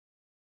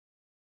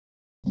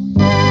You've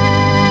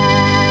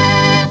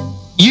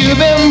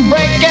been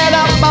breaking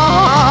up my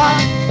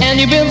heart, and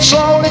you've been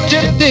slowly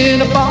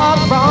drifting apart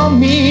from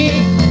me.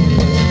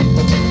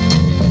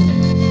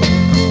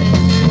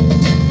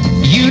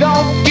 You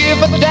don't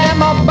give a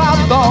damn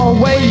about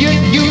the way you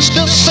used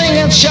to sing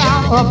and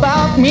shout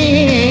about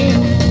me.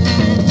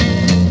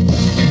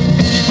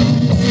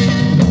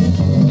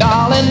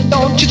 Darling,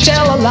 don't you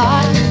tell a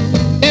lie.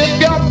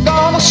 If you're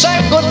gonna say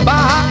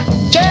goodbye,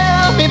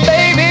 tell me,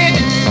 baby.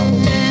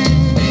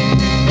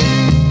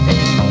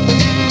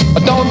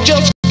 Don't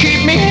just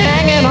keep me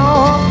hanging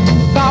on,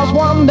 'cause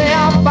one day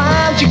I'll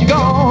find you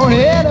gone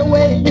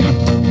anyway.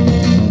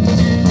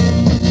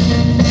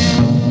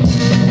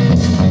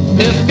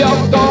 If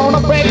you're gonna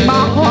break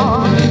my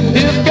heart,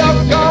 if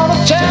you're gonna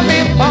tear me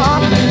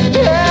apart,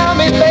 tell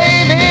me,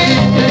 baby.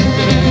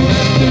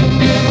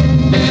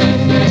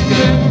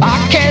 I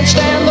can't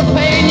stand the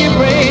pain you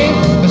bring,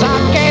 'cause I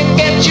can't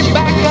get you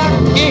back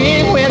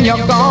again when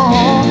you're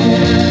gone.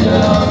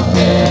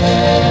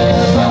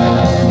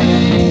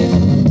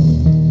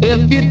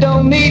 If you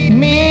don't need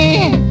me